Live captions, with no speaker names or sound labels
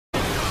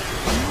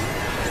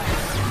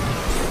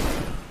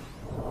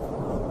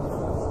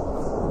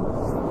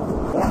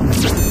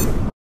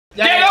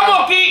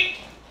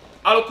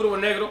Oscuro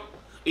Negro.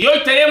 Y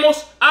hoy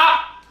tenemos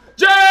a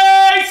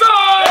Jason.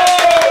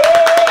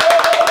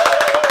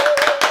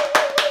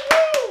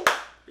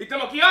 Y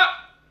estamos aquí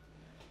a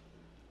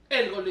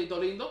el gordito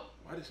lindo.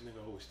 Why does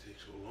nigga always take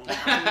so long? No,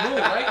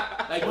 right?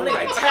 Like when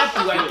I tapped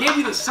you, I gave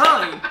you the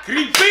sign.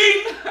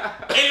 ¡Creepy!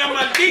 ¡En la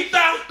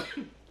maldita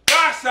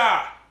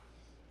casa!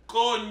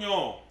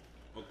 ¡Coño!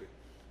 Okay.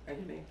 And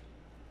your name?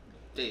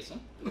 Jason.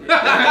 Okay.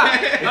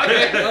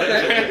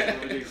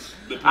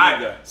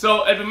 Alright,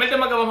 so el primer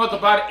tema que vamos a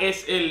topar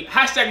es el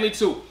hashtag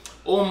 #MeToo.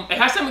 El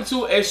hashtag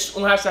 #MeToo es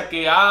un hashtag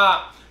que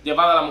ha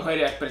llevado a las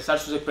mujeres a expresar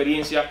sus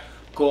experiencias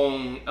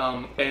con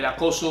el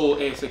acoso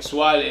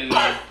sexual,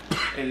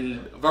 el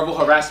verbal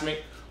harassment.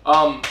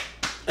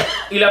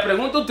 Y la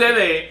pregunta a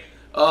ustedes es,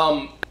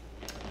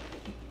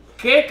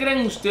 ¿qué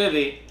creen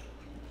ustedes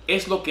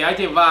es lo que ha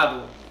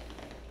llevado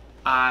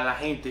a la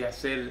gente a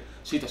hacer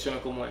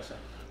situaciones como esa?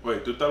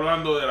 Wait, ¿tú estás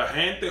hablando de la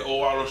gente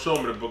o a los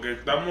hombres? Porque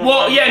estamos...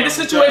 Well, yeah, in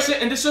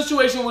this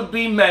situation would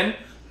be men,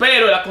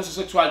 pero el acoso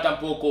sexual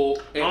tampoco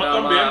es No, nada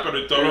también, más, pero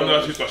estoy hablando de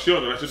la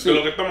situación, de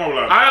lo que estamos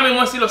hablando. Ahora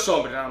mismo así los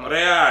hombres, nada más.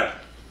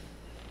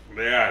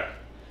 Real.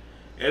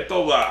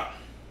 Esto va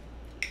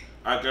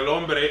a que el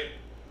hombre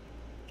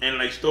en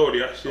la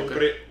historia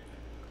siempre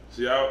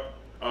se ha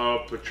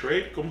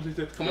portrayed, ¿cómo se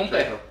dice? Como un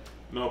perro.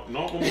 No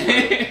como un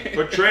perro.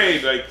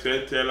 Portrayed, like,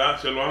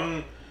 se lo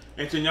han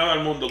enseñado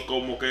al mundo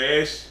como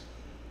que es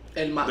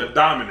el malo. the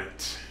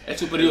dominant. El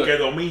superior. El que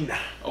domina.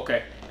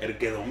 Okay. El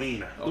que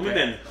domina. ¿Tú Okay, me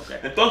entiendes? okay.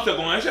 Entonces,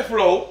 con ese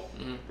flow,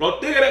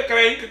 los tigres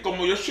creen que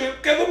como yo soy el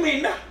que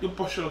domina, yo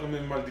puedo hacer lo que me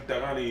maldita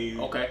gana y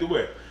tú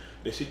ves.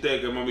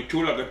 Decirte que mami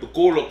chula, que tu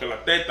culo, que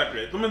la teta,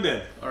 que... ¿Tú me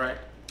entiendes? Alright.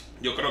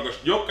 Yo creo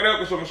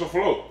que son esos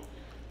flow.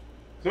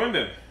 ¿Tú me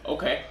entiendes?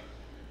 Ok.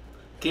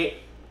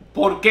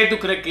 ¿Por qué tú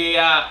crees que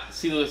ha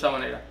sido de esa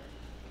manera?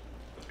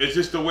 It's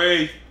just the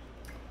way...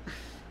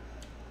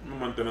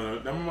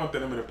 Déjame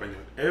mantenerme en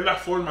español. Es la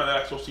forma de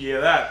la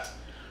sociedad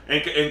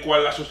en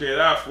cual la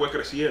sociedad fue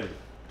creciendo.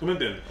 ¿Tú me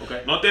entiendes?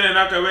 Okay. No tiene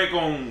nada que ver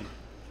con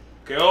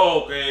que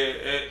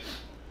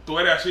tú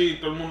eres así,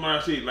 todo el mundo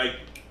es así. Like,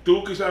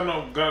 tú quizás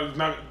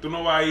tú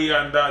no vas a ir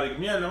a andar y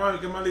mierda, man,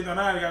 qué maldita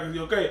nalga, que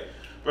yo qué.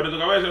 Pero en tu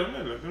cabeza,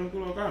 mierda, tiene un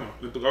culo bacano.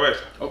 En tu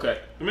cabeza. Ok.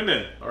 ¿Tú me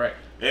entiendes? Alright.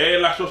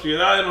 La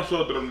sociedad de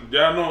nosotros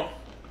ya no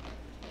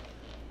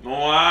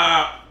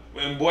ha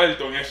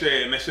envuelto en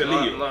ese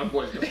lío. No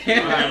envuelto.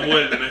 No ha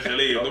envuelto en ese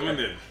lío, ¿tú me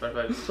entiendes?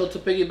 Perfect. So to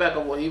piggyback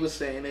on what he was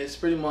saying, it's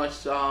pretty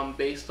much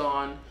based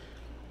on,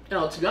 you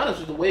know, to be honest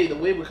with the way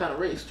we're kind of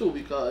raised too,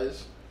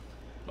 because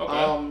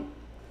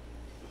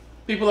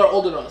people are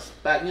older than us.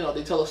 Back, you know,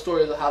 they tell us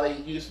stories of how they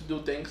used to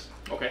do things.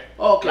 Okay.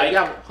 Okay, Like?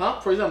 diablo,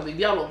 huh? For example, the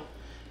diablo,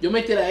 yo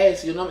me tira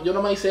eso, yo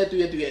no me hice esto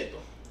y esto y esto.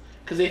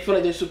 Because they feel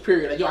like they're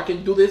superior. Like, yo, I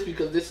can do this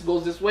because this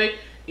goes this way,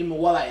 y me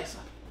voy a dar esa.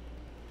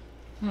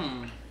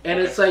 And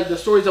it's like the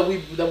stories that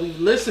we've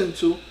listened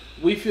to,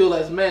 we feel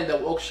as men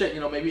that, oh shit, you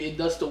know, maybe it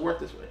does still work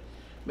this way.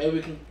 Maybe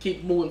we can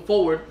keep moving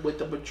forward with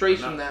the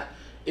portrayal that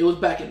it was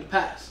back in the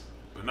past.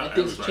 But not And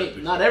things everybody change.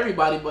 thinks Not that.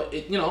 everybody, but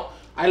it, you know,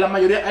 hay la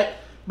mayoría.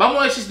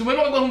 Vamos a decir, si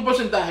tuviéramos que coger un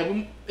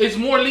porcentaje, it's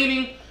more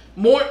leaning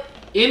more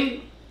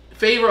in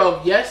favor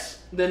of yes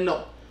than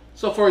no.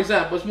 So for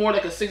example, it's more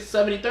like a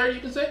 70-30,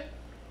 you can say,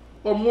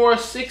 or more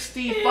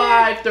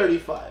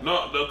 65-35.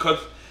 No, because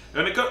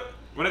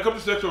when it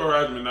comes to sexual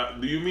harassment,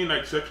 do you mean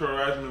like sexual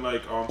harassment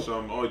like on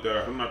some, oh, te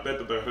agarré una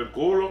teta, te agarré el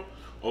culo?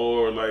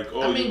 Or like,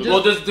 oh, I mean,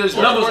 Well, there's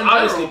levels,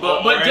 obviously,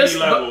 but just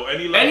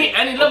any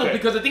level, okay.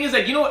 Because the thing is,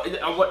 like, you know,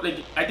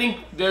 like I think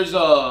there's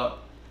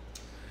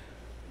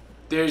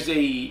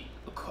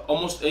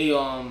almost a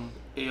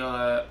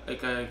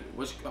like a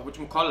what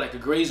you call it, like a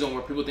gray zone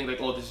where people think like,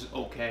 oh, this is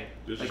okay.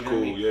 This like, is you know cool,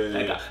 what I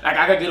mean? yeah. Like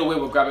I could get away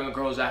with grabbing a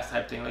girl's ass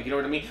type thing, like, you know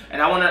what I mean?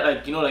 And I wanna,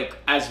 like, you know, like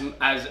as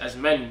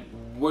men,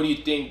 where do you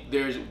think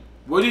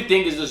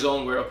is the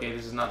zone where, okay,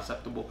 this is not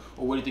acceptable,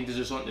 or where do you think there's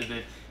a zone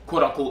that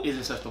quote unquote is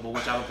acceptable,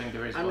 which I don't think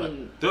there is. I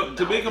mean,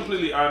 to be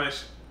completely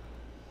honest,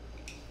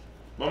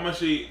 Mama,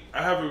 see,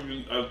 I have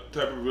a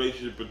type of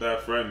relationship with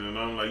that friend, and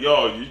I'm like,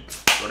 yo,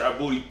 that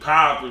booty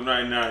popping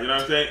right now, you know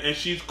what I'm saying? And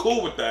she's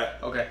cool with that.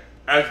 Okay.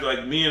 As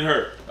like me and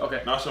her.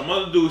 Okay. Now some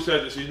other dude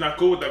says that she's not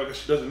cool with that because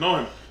she doesn't know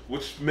him,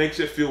 which makes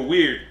it feel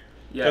weird.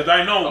 Yeah. Because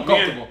I know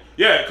uncomfortable.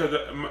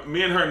 because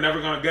me and her are never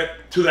gonna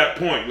get to that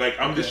point. Like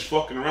I'm just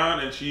fucking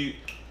around, and she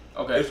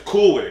is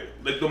cool with it.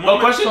 Like the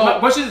moment. My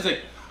question is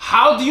like,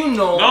 how do you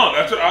know? No,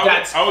 that's what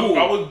cool?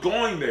 I was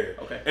going there.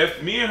 Okay.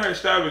 If me and her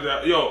established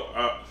that,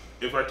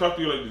 if I talk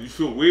to you like, do you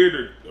feel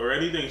weird or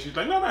anything? She's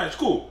like, no, it's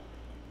cool.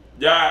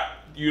 Yeah,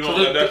 you know,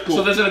 so that's cool.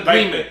 So there's an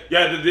agreement.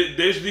 Like,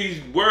 there's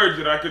these words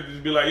that I could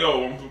just be like,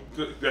 yo,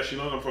 that she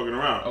knows I'm fucking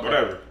around,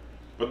 whatever.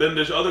 But then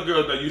there's other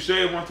girls that you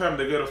say it one time,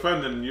 they get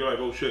offended, and you're like,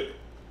 oh shit.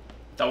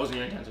 That wasn't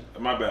your intention.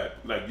 My bad.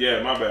 Like,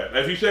 yeah, my bad.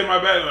 If you say my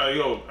bad, like,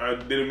 yo, I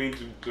didn't mean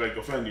to like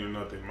offend you or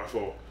nothing. My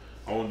fault.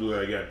 I won't do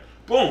that again.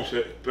 Boom,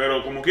 shit.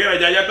 Pero como quiera,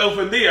 ya te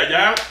ofendía,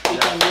 ya. Y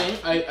también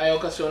hay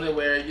ocasiones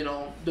where, you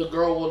know, the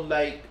girl would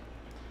like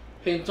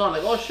hint on,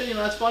 like, oh shit, you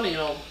know, that's funny, you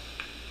know.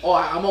 Oh,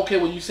 I'm okay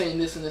with you saying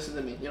this and this and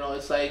to me. You know,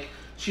 it's like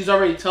she's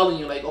already telling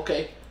you, like,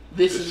 okay,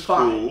 this is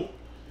fine. Cool.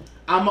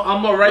 I'm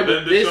alright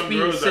with this some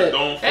being girls said. that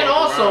don't And fuck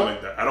also, around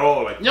like that at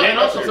all. Like, no, and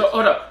also, no, so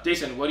hold up,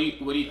 Jason. What do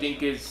you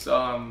think is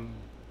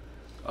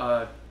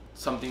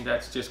something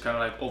that's just kind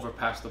of like over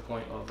past the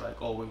point of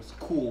like always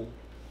cool?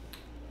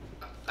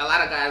 A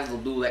lot of guys will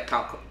do that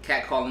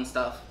catcalling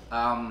stuff.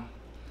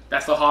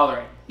 That's the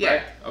hollering. Yeah.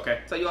 Right? Okay.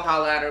 So you'll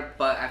holler at her,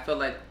 but I feel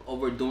like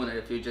overdoing it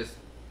if you just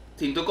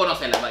sin tú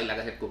conocerla baila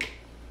que se culo.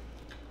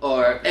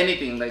 Or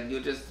anything, like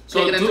you just So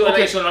take it into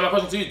okay, it. so now my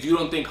question to you: do you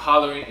don't think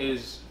hollering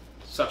is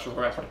sexual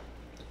harassment?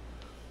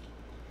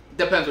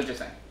 Depends what you're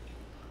saying.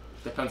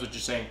 Depends what you're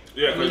saying.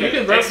 Yeah, You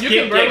because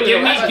can verbally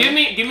harass. give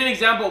me an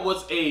example of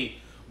what's a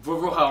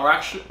verbal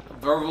harassment,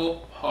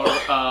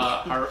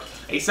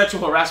 a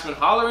sexual harassment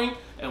hollering,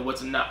 and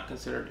what's not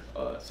considered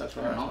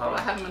sexual I don't know, harassment but I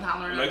hollering. haven't been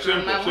hollering like at her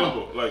in that long.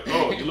 simple. Like,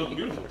 oh, you look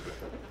beautiful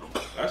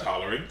today. That's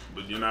hollering,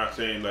 but you're not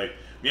saying like,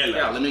 yeah, like,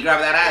 Yeah, let me grab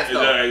that ass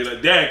though.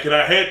 like, Dad, can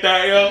I hit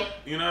that, yo?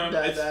 You know,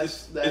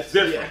 That's it's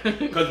different.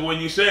 Because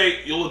when you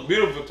say you look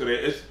beautiful today,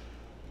 it's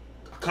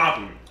a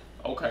compliment.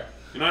 Okay.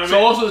 You know what I mean? So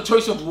also the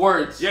choice of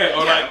words. Yeah,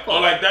 Yeah,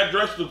 or like that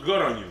dress looks good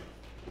on you.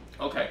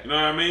 Okay. You know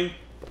what I mean?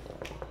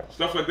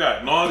 Stuff like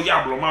that. No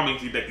diablo, mami,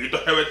 si te quito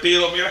ese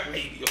vestido, mira,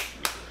 ay, Dios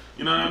mío.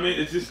 You know what I mean?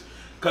 It's just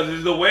because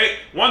it's the way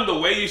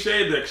you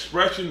say it, the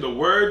expression, the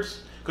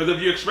words. Because if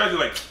you express it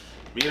like,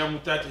 mira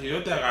muchacha,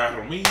 yo te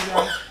agarro,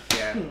 mira.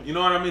 Yeah. You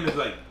know what I mean? It's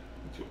like,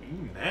 you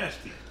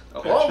nasty.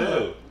 Okay.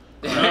 Chill.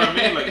 You know what I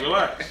mean? Like,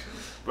 relax.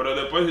 But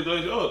después you tell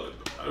you, oh,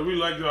 I really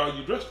like how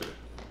you dressed today.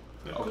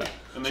 Yeah, Okay.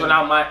 cool. So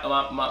now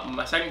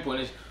my second point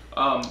is,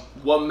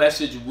 what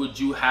message would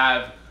you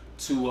have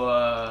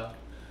to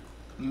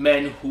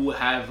men who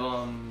have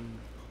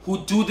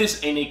who do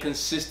this in a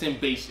consistent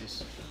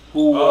basis,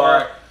 who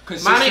are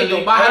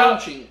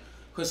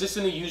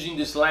consistently using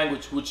this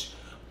language, which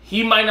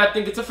he might not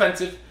think it's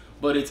offensive,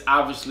 but it's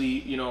obviously,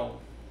 you know,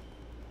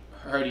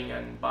 hurting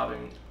and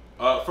bothering.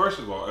 First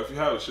of all, if you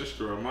have a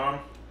sister or mom,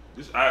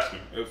 just ask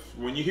them. If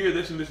when you hear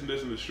this and this and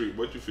this in the street,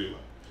 what you feel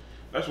like.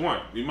 That's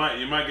one. You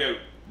might get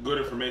good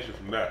information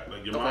from that.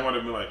 Like your mom might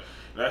have been like,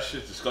 that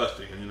shit's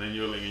disgusting, and then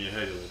you're like in your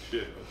head, you're like,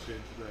 shit, I'm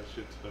saying that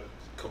shit to a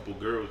couple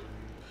girls.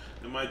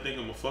 They might think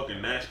I'm a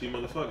fucking nasty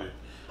motherfucker.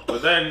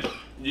 But then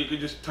you could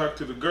just talk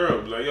to the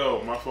girl, be like,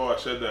 yo, my fault, I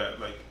said that.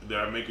 Like, did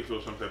I make you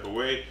feel some type of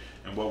way?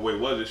 And what way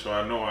was it? So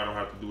I know I don't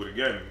have to do it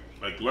again.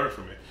 Like, learn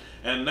from it.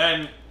 And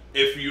then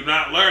if you're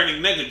not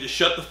learning, nigga, just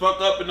shut the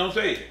fuck up and don't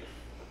say it.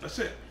 That's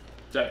it.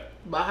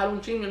 Bajar un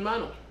chin,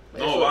 hermano.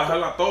 No,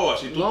 bájala toda.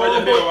 Si tú No, estás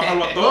allá arriba,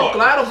 bájala toda. no,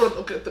 claro, pero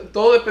okay,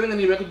 todo depende del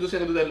nivel que tú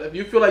tienes que tener. If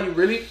you feel like you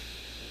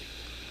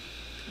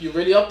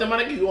really up there, my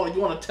nigga, you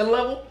want a 10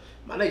 level,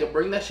 my nigga,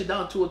 bring that shit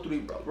down 2 or 3,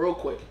 bro, real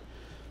quick.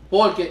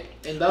 Porque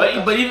en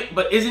dado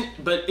but is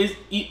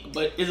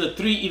a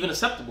 3 even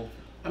acceptable?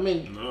 I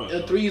mean,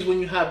 a 3 is when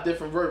you have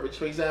different verbiage.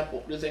 For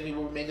example, let's say we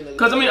were making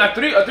Because I mean, a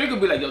three could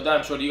be like, yo,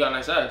 damn, shorty, you got a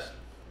nice ass.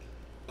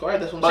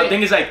 Correct, that's what I'm But saying. the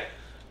thing is like,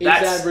 is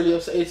that really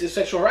it's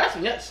sexual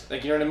harassment? Yes.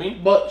 Like, you know what I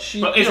mean? But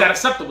is that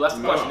acceptable? That's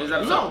the question. Is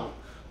that acceptable? No.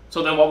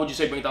 So then, what would you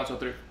say bring it down to a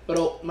 3?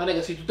 Pero,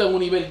 manega, si tú estás en un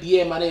nivel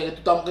 10, manega,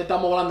 que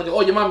estamos hablando que,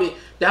 oye, mami,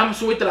 déjame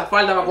subirte la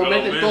falda para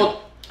comerte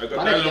todo.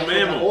 Manega, es lo ya es otra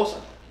mismo. cosa.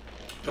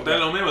 That's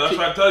lo mismo. That's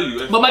what I tell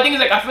you. But my thing is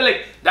like, I feel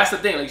like that's the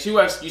thing. Like,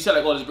 you said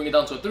like, oh, let's bring it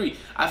down to a 3.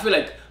 I feel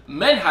like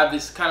men have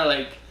this kind of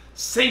like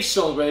safe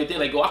zone where they think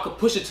like, oh, I could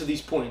push it to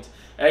these points.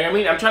 And I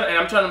mean, I'm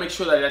trying to make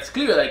sure that that's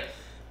clear. Like,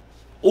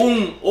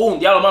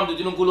 diablo mam, tú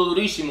tienes un culo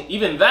durísimo.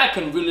 Even that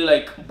can really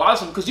like bother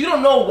some, because you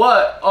don't know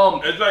what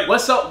it's like,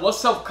 what's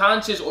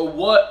self-conscious or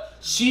what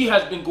she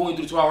has been going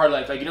through throughout her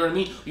life. Like, you know what I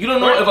mean? You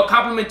don't know if a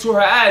compliment to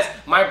her ass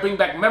might bring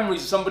back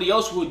memories of somebody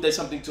else who did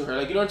something to her.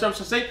 Like, you know what I'm trying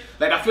to say?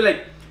 Like, I feel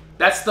like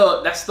that's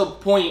the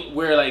point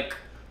where like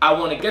I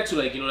want to get to.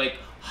 Like, you know, like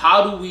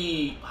how do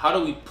we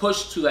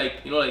push to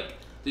like, you know, like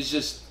there's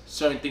just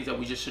certain things that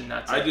we just should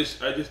not say. I just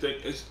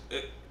think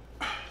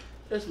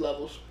There's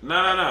levels.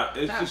 No.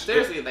 It's Nah, just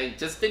seriously, like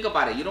just think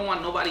about it. You don't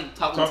want nobody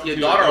talking to your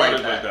daughter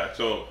like that.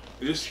 So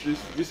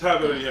just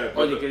have it in your head.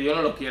 Oye, que Dios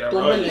no lo quiera,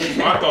 bro.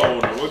 Mato a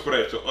uno, voy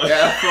preso.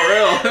 Yeah, for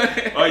real.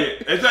 Oye,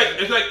 it's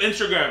like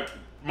Instagram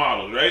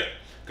models, right?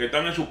 Que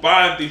están en su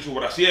panty, su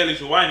brasier y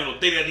su vaina, los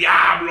tigres,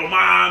 diablo,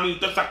 mami,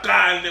 toda esa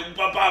carne,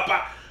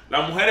 pa.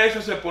 Las mujeres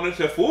esas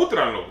se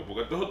frustran, loco,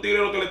 porque todos esos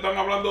tigres lo que le están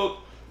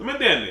hablando, ¿tú me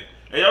entiendes?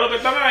 Ellas lo que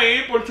están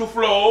ahí por su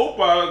flow,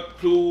 para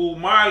su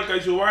marca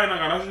y su vaina,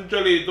 ganarse un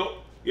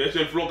chelito, y ese es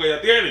el flow que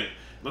ellas tienen.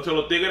 Entonces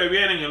los tigres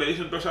vienen y le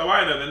dicen toda esa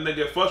vaina, then they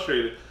get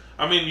frustrated.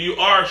 I mean, you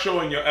are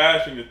showing your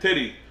ass and your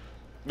titty,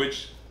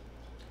 which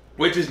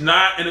is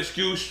not an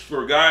excuse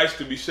for guys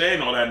to be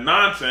saying all that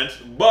nonsense,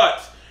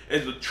 but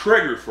it's a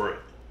trigger for it.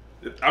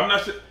 I'm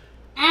not saying.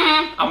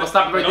 I'm gonna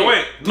stop it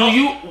right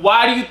there.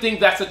 Why do you think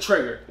that's a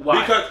trigger?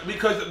 Why?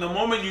 Because the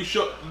moment you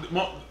show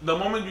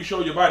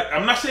your body,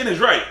 I'm not saying it's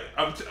right.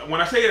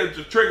 When I say it's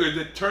a trigger,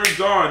 it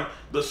turns on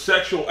the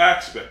sexual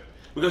aspect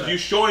because you're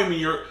showing me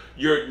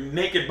your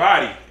naked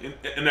body in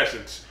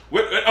essence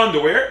with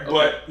underwear,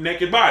 but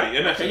naked body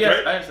in essence, yes,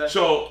 right? I understand.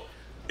 So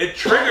it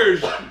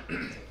triggers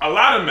a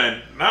lot of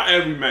men, not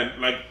every man.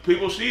 Like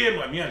people see him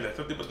like, mierda,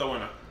 esta tipo está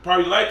buena.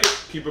 probably like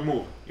it, keep it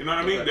moving. You know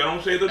what I mean? Okay. They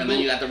don't say the And then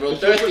you got the real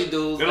stupid- thirsty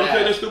dudes. They don't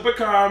say the stupid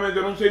comments.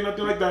 They don't say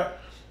nothing like that.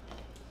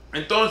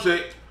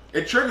 Entonces,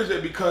 it triggers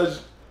it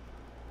because,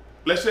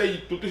 let's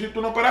say, tú te hiciste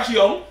una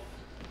operación.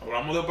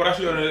 Hablamos de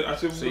operaciones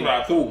hace un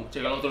rato.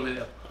 Checa el otro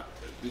video.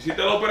 Hiciste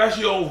la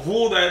operación,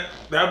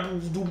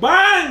 du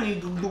bang,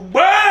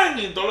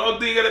 y todos los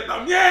tigres, esta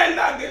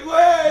mierda, que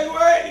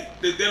güey.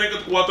 Te tienen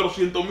que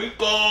 400,000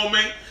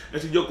 comen, que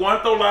si yo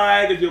cuántos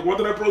likes, que si yo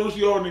cuántas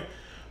reproducciones.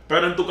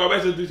 Pero en tu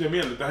cabeza tú dices,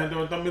 mierda, esta gente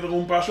me está viendo con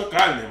un paso de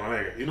carne,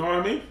 manega. You know what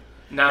I mean?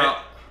 Now,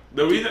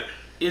 the reason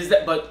is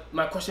that, but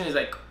my question is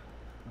like,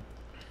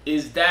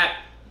 is that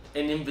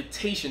an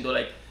invitation though?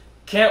 Like,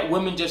 can't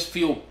women just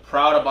feel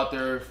proud about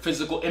their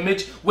physical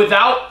image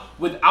without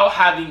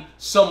having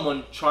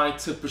someone trying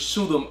to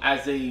pursue them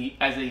as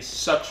a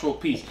sexual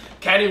piece?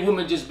 Can a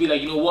woman just be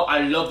like, you know what, I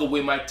love the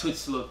way my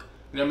tits look.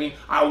 You know what I mean?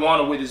 I want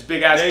to wear this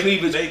big ass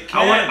cleavage. They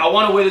can. I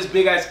want to wear this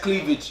big ass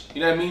cleavage.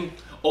 You know what I mean?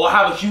 Or I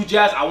have a huge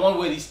ass. I want to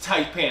wear these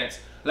tight pants.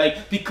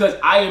 Like because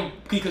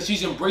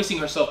she's embracing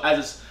herself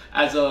as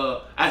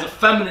a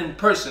feminine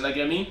person. Like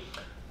you know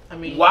what I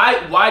mean?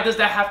 Why does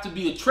that have to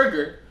be a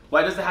trigger?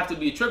 Why does that have to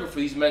be a trigger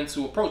for these men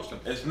to approach them?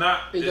 it's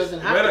not. It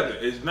doesn't have to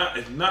be. It's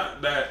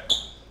not that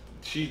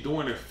she's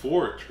doing it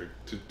for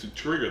to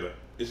trigger them.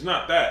 It's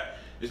not that.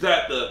 It's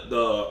that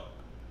the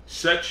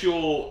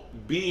sexual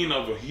being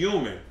of a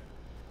human.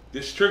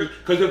 This triggers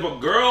because if a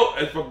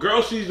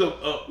girl sees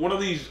one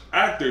of these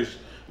actors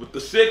with the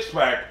six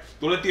pack,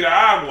 tú le tiras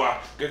agua,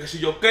 que si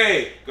yo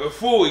qué, que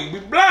fui,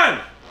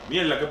 blan,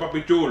 mierda, que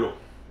papi chulo.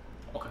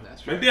 Okay,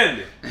 that's ¿Me true.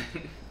 entiendes?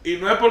 Y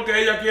no es porque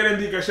ella quiere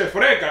ni que se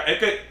freca, es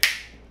que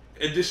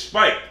es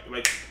despite,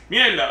 like,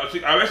 mierda, o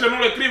sea, a veces no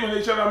le escriben, le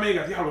dice a la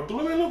amiga, diablo, tú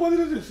lo ves loco,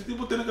 ese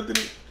tipo tiene que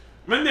tener,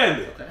 ¿me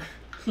entiendes? Okay.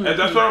 And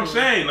that's what I'm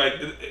saying,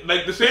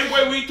 like the same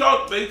way we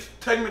talk, they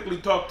technically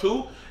talk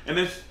too, and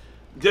it's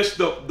just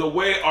the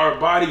way our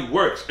body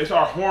works, it's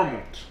our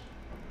hormones.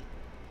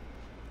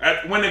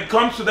 When it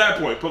comes to that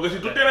point, porque si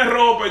tú tienes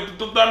ropa y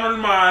tú estás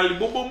normal, y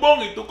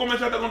y tú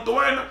comenzaste con tu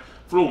vaina,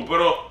 flum,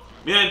 pero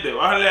miente,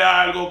 bájale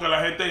algo que la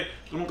gente,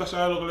 tú nunca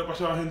sabes lo que le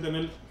pasa a la gente en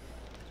el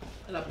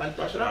La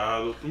parte de atrás.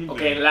 pasado. ¿Tú me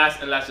Okay,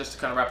 entiendes? and last, just to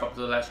kind of wrap up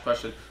the last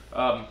question,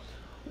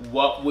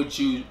 what would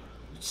you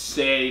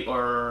say,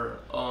 or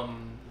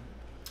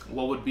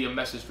what would be a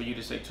message for you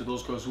to say to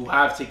those girls who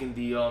have taken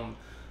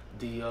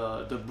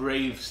the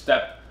brave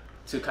step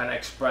to kind of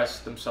express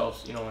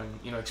themselves, you know, and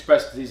you know,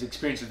 express these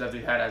experiences that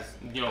they had as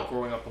you know,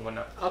 growing up and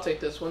whatnot? I'll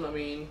take this one. I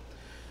mean,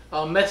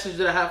 message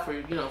that I have for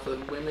for the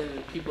women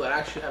and people that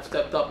actually have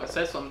stepped up and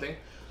said something.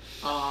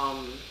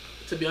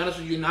 To be honest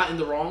with you, you're not in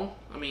the wrong.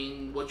 I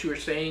mean, what you were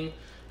saying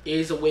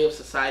is a way of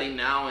society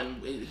now,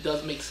 and it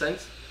does make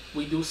sense.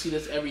 We do see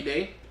this every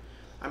day.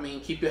 I mean,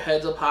 keep your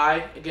heads up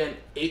high. Again,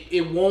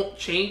 it won't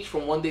change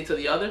from one day to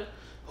the other.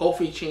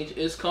 Hopefully, change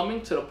is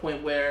coming to the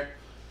point where,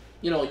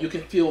 you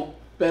can feel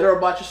better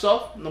about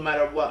yourself, no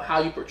matter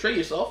how you portray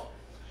yourself.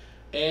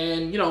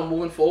 And,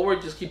 moving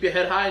forward, just keep your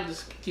head high and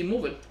just keep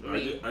moving.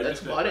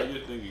 That's about it. I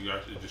just think you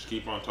guys should just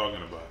keep on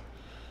talking about it.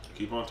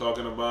 Keep on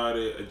talking about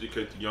it,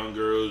 educate the young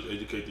girls,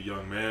 educate the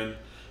young men,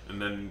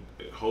 and then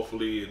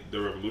hopefully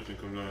the revolution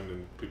comes on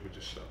and people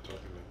just stop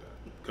talking like that.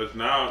 Because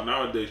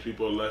nowadays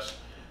people are less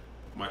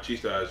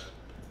machistas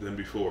than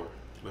before.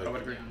 Like, I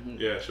would agree.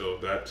 Yeah, so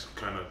that's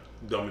kind of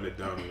dumbing it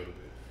down a little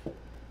bit.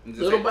 Just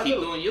Little like, by keep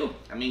little. doing you.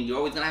 I mean, you're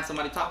always gonna have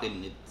somebody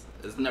talking.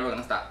 It's never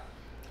gonna stop.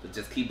 But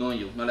just keep doing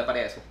you. No le para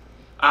eso.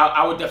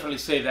 I would definitely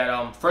say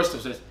that first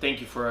of all,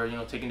 thank you for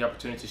taking the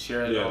opportunity to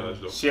share that's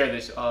dope. share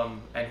this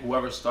and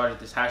whoever started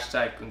this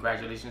hashtag,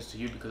 congratulations to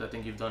you, because I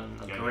think you've done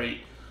a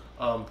great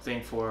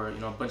thing for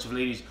a bunch of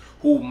ladies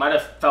who might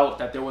have felt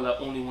that they were the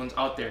only ones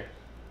out there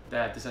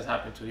that this has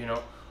happened to,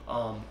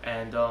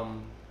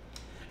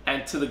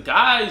 and to the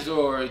guys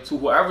or to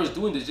whoever's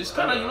doing this, just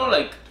kind of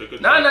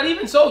not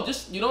even so,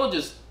 just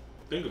just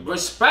Think about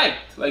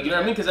respect, like you know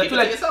what I mean, because I Keep feel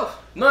it like to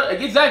yourself. no,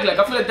 exactly. Like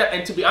I feel like that,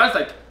 and to be honest,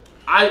 like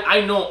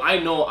I know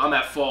I'm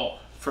at fault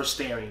for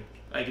staring.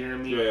 Like you know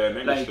what I mean? Yeah,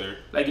 niggas like, stare.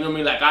 like you know what I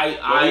mean? Like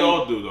But we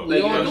all do though.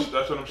 We all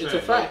That's what I'm saying. It's a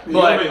fact.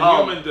 But,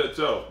 Humans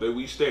itself, that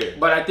we stare.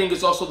 But I think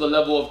it's also the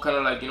level of kind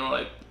of like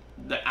like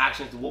the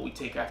actions of what we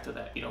take after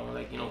that.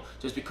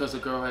 Just because a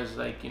girl has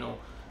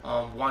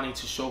wanting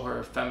to show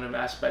her feminine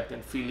aspect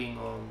and feeling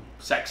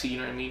sexy.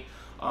 You know what I mean?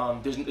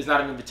 It's not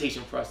an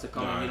invitation for us to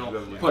come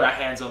and put our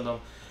hands on them.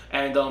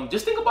 And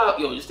just think about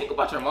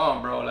your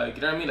mom, bro. Like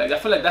you know what I mean? Like I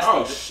feel like that's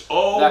I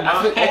feel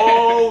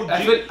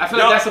like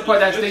that's the part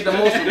that stayed the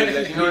most with me.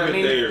 Like, you know what I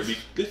mean?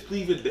 Let's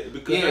leave it there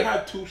because I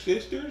had two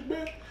sisters,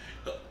 man.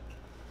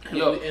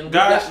 Yo, And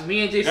guys,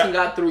 me and Jason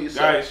got 3. So.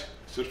 Guys,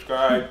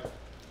 subscribe,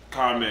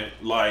 comment,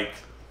 like,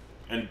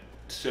 and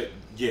say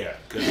yeah,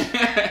 because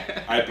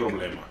hay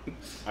problema.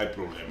 Hay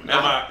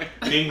problema.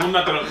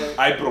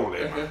 Hay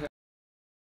problema.